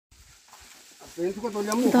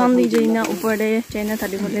धान लीजिए ना ऊपर है चाइना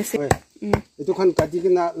थाली बोले से itu kan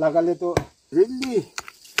kadigina lagale to really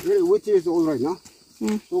which is all right now.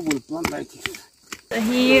 So we'll plant like this. So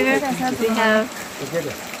here we have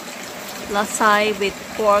lasai with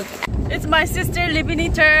pork. It's my sister Libini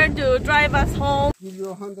turn to drive us home.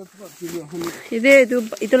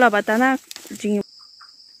 Itu lah batana jing.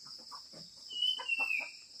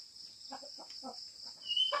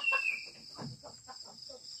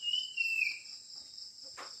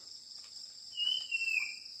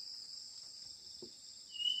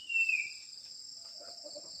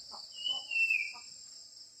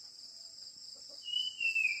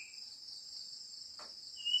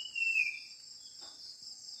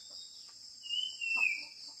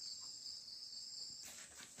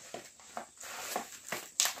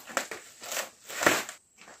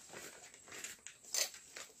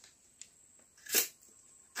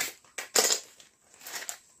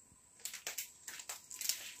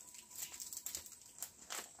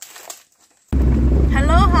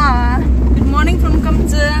 From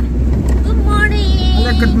Khumtsu. Good morning.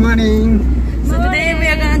 Hello, good morning. So today we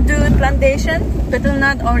are gonna do plantation,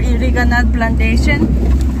 Bettlenut or Areca nut plantation.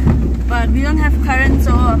 But we don't have current,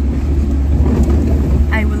 so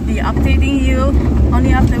I will be updating you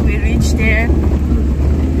only after we reach there.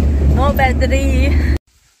 No battery.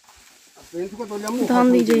 धान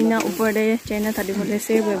लीजिए ना ऊपर है China थाली बोले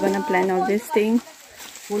से we're gonna plan all this thing.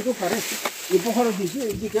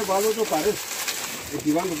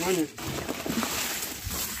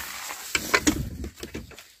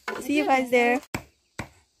 See you guys there.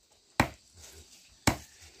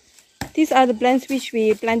 These are the plants which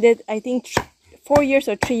we planted, I think 4 years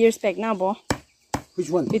or 3 years back now, bo. Which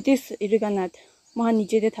one? It is Areca nut. Mohan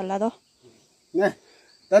nije de thala do. Yeah,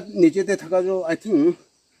 that nije de thala jo I think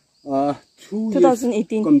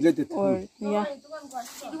 2018 completed. Or yeah.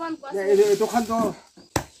 Yeah, itu kan to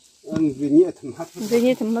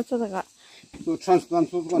Veniet matsaga. So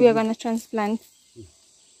transplant. We are gonna transplant.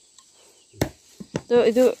 So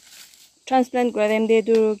itu transplant kora dem de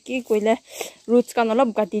du ki koile roots kan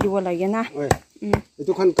olop gati dibo lage na.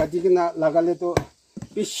 Itu kan kadigina lagale to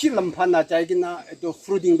bishi lampa na jaigina itu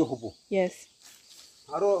fruiting do hobo. Yes.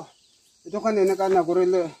 Aro itu kan eneka na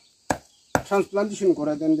korele transplantation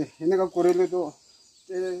kora dende eneka korele to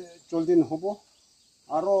joldin hobo.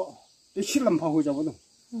 Aro bishi lampa ho jabodo.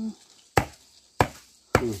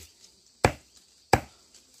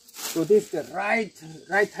 So this is the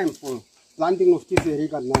right time for planting of this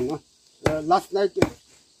Areca nut. Last night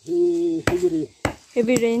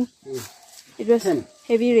Heavy rain. It was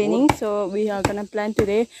heavy raining, so we are gonna plant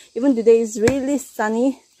today. Even today is really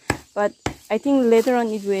sunny, but I think later on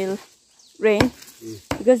it will rain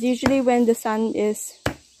because usually when the sun is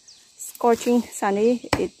scorching sunny,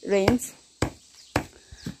 it rains.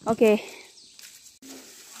 Okay.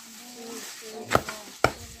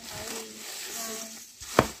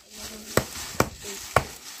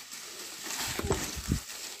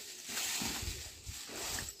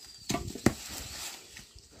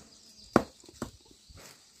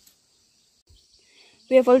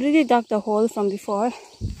 We have already dug the hole from before.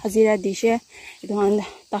 Hazira dishe iduhan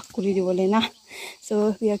tak kuri di bole na.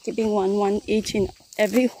 So we are keeping one each in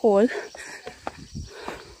every hole.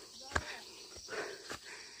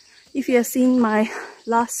 If you have seen my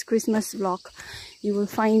last Christmas vlog, you will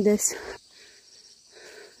find this.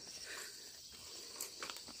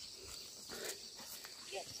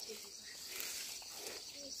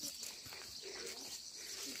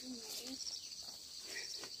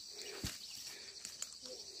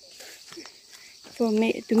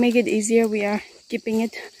 To make it easier, we are keeping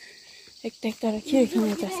it.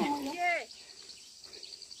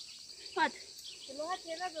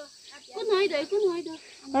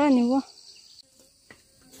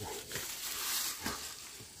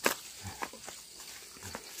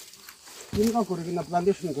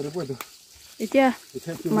 Yeah,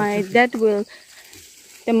 my dad will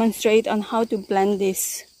demonstrate on how to plant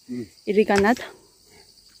this Areca nut.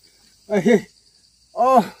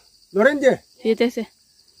 Oh, Lorenzo.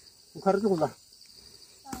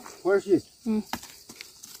 Where she is?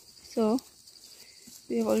 So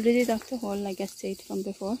we have already dug the hole, like I said from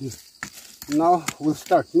before. Now we'll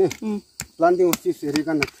start planting of this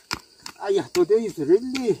Areca nut. Yeah, today is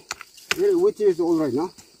really which is all right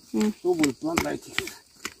now. So we'll plant like this.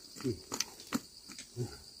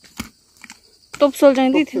 Topsoil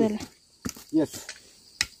Yes,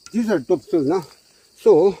 these are topsoil now.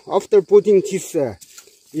 So after putting this,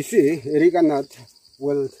 you see, Areca nut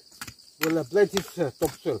will apply this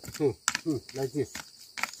topsoil like this,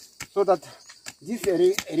 so that this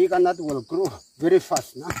Areca nut will grow very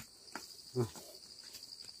fast now.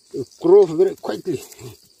 grow very quickly.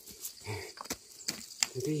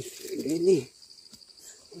 Today is really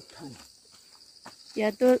time.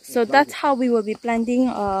 Yeah, so that's how we will be planting.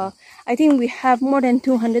 I think we have more than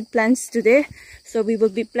 200 plants today, so we will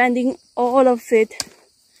be planting all of it.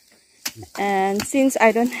 And since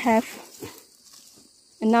I don't have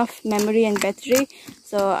enough memory and battery,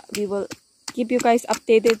 so we will keep you guys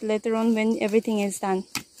updated later on when everything is done.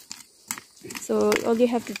 So all you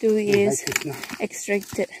have to do is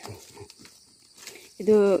extract it.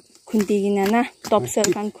 Itu kuntigina na,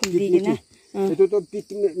 topsoil kan kuntigina. Ito to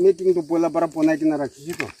pit making to bola para ponay kinara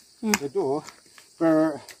kisito. Ito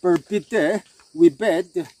per pit we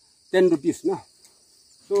bet 10 rupees na.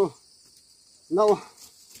 So now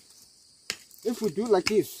if we do like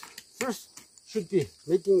this, first should be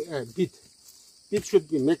making a bit. Bit should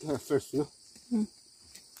be make first, no?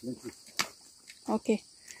 Okay.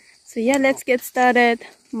 So yeah, let's get started.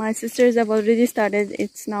 My sisters have already started.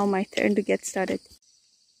 It's now my turn to get started.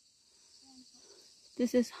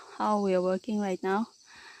 This is how we are working right now.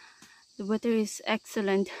 The weather is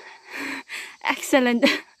excellent. Excellent.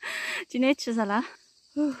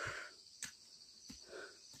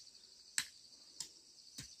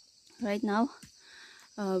 Right now,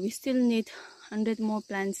 we still need 100 more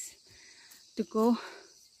plants to go.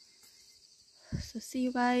 So see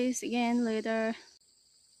you guys again later.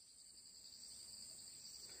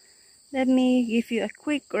 Let me give you a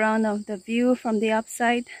quick round of the view from the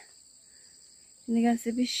upside. Ini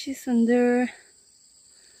kasi bishi sundar.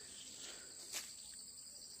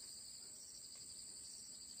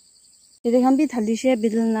 Ito kan bi thali she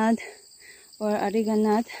Bettlenut or Areca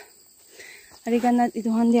nut. Areca nut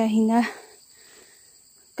ito han dia hina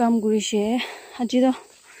kam guri she. Haji do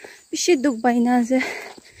bishi duk baina se.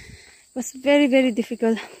 It was very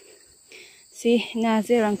difficult. See na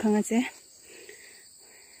se rangkhang ase.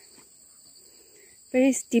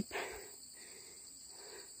 Very steep.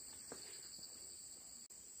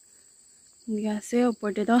 Ase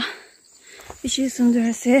upor te do bishi sundar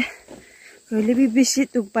ase. Koile bi bishi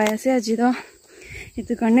tuk pai ase aji do.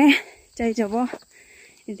 Itu karne chai jabo.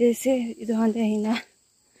 Ite se itu hande hina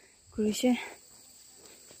kurishe.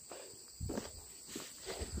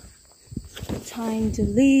 Time to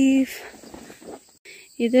leave.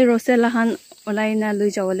 Ite rosella han olaina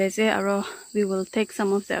lui jawole se aro we will take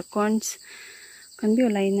some of the acorns. Kan bi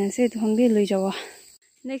olaina se itu han bi lui jawa.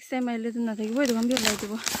 Next time I let na thakibo itu kan bi olai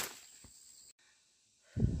dibo.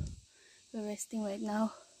 We're resting right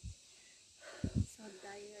now.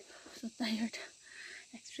 So tired,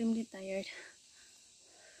 extremely tired.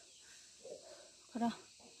 Kara,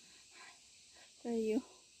 where are you?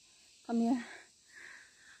 Come here.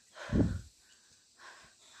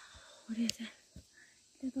 What is it?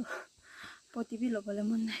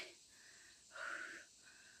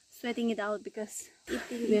 Sweating it out because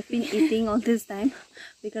we have been eating all this time.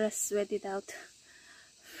 We gotta sweat it out.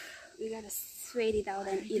 We gotta sweat it out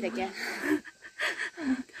and eat again.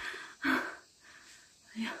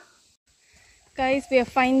 Yeah. Guys, we are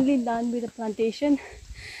finally done with the plantation,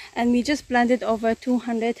 and we just planted over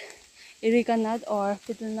 200 Areca nut or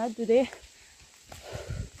Bettlenut today,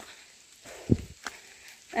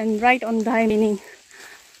 and right on time, meaning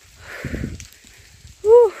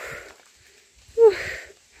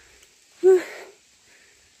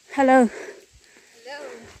hello.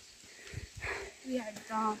 We are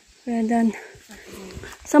done. We are done.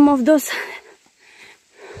 Some of those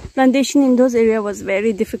plantation in those areas was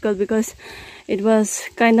very difficult because it was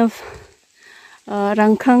kind of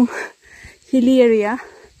Rangkhang hilly area.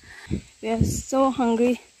 We are so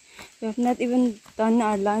hungry. We have not even done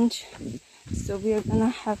our lunch, so we are gonna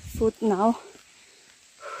have food now.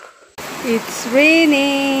 It's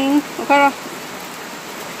raining. Okara.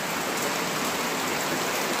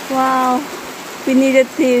 Wow, we needed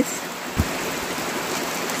this.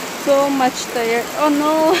 So much tired. Oh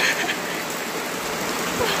no.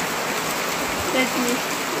 Let me.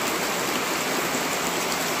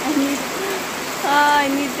 I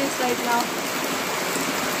need this right now.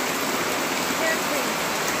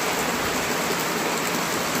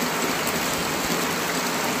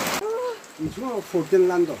 It's not 14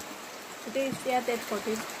 lando. Today is date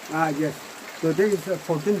 14. Ah yes. Today is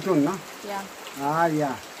 14 June, no? Yeah. Ah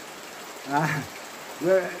yeah. Ah,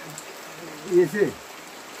 well, you see,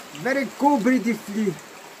 very cooperatively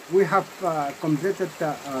we have completed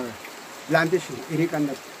our plantation, Areca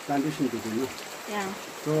nut plantation today, no? Yeah.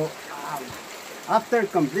 So after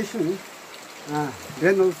completion,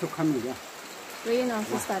 rain also coming. Yeah. Rain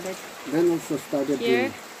also started. Rain also started.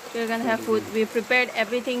 Here we're gonna have food. We prepared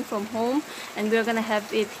everything from home, and we're gonna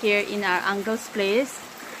have it here in our uncle's place.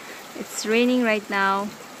 It's raining right now.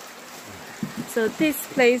 So this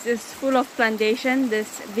place is full of plantation.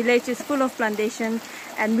 This village is full of plantation,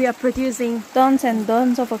 and we are producing tons and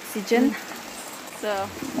tons of oxygen. So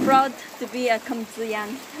proud to be a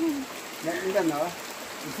Khumtsuyan.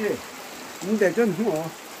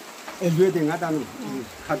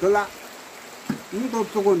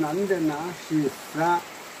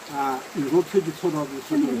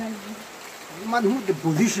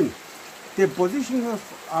 The position of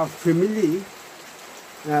our family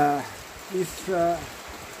is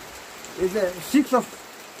 6 of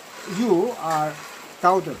you are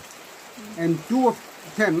daughter, and 2 of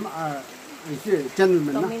them are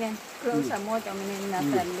gentlemen. Dominant. Girls are more dominant in our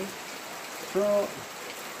family. So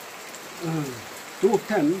 2 of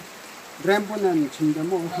them, Rampon and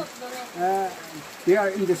Chindamo, they are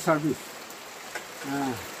in the service.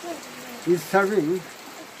 He's serving.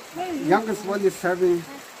 Youngest one is serving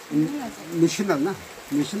national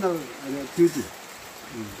duty,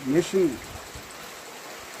 mission,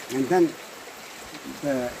 and then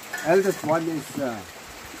the eldest one is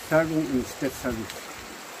serving in state service.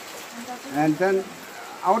 And then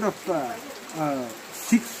out of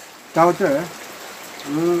 6 daughters,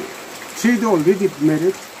 3 already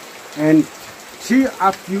married, and 3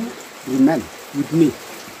 of you remain with me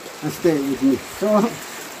and stay with me. So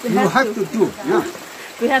you have to do. Yeah.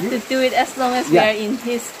 We have to do it as long as we are in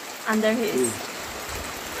under his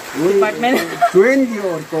department. Join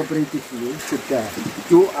your cooperatively with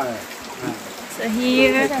do So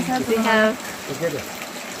here we have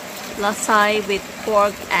lasai with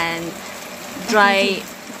pork and dry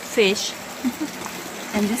fish.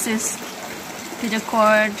 And this is the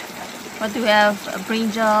cord. What do we have? A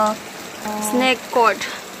brinjal, snake cord.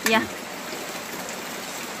 Yeah.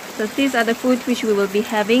 So these are the food which we will be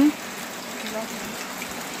having.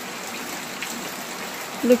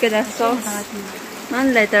 Look at that sauce.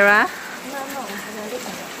 Non-letera.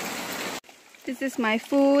 This is my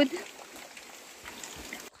food.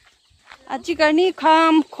 Aji karni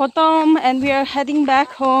kham khotam, and we are heading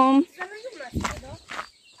back home.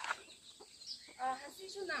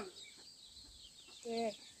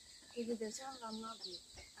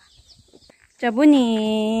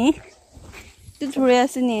 Jabuni.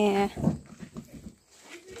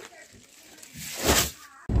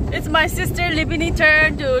 It's my sister Libini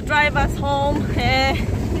turn to drive us home.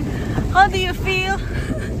 How do you feel?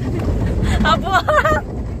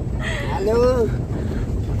 Hello.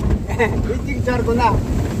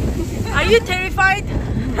 Are you terrified?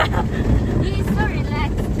 He's so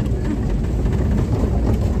relaxed.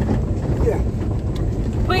 Yeah.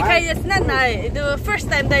 The first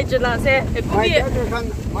time that you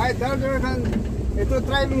My daughter can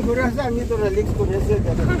driving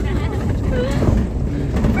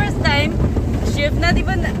First time, she have not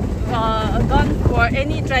even gone for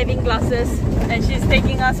any driving classes, and she's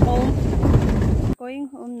taking us home. Going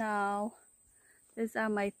home now. These are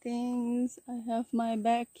my things. I have my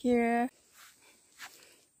bag here.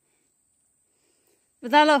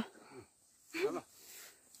 Budalo.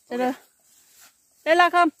 Hello.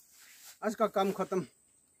 Lela, come. Aska kam khatam.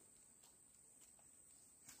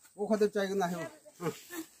 Wokha de chai na hai.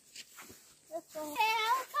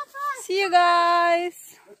 See you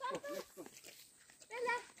guys.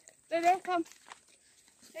 Come.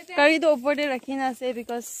 Carry the over there rakina say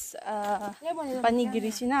because pani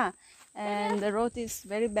girishina and the road is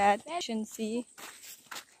very bad. You can see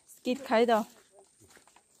skid kaido.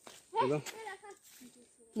 Hello.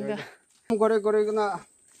 Gore gana.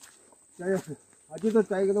 아직도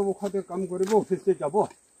자기도 뭐 카드 감 거리고 오피스에 잡어.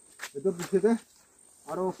 그래도 비슷해.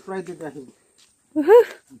 바로 프라이드 돼.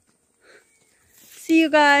 See you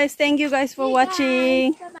guys. Thank you guys for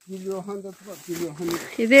watching.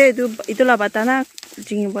 Itulah batana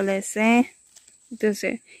jingi boleh se. Itu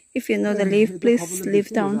se. If you know the leaf, please leave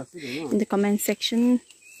down in the comment section.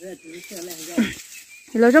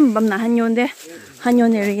 Hello, 좀 밤나 한요인데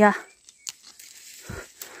한요 area.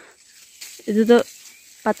 Itu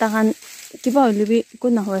batangan kiba lebih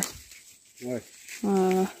kuna hoy.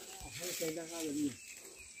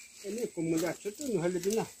 ini kumula chutu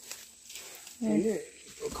halibina. ini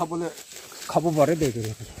kabobare de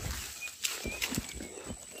de.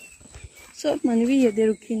 So manvi yede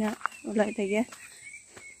rukina ulai thage.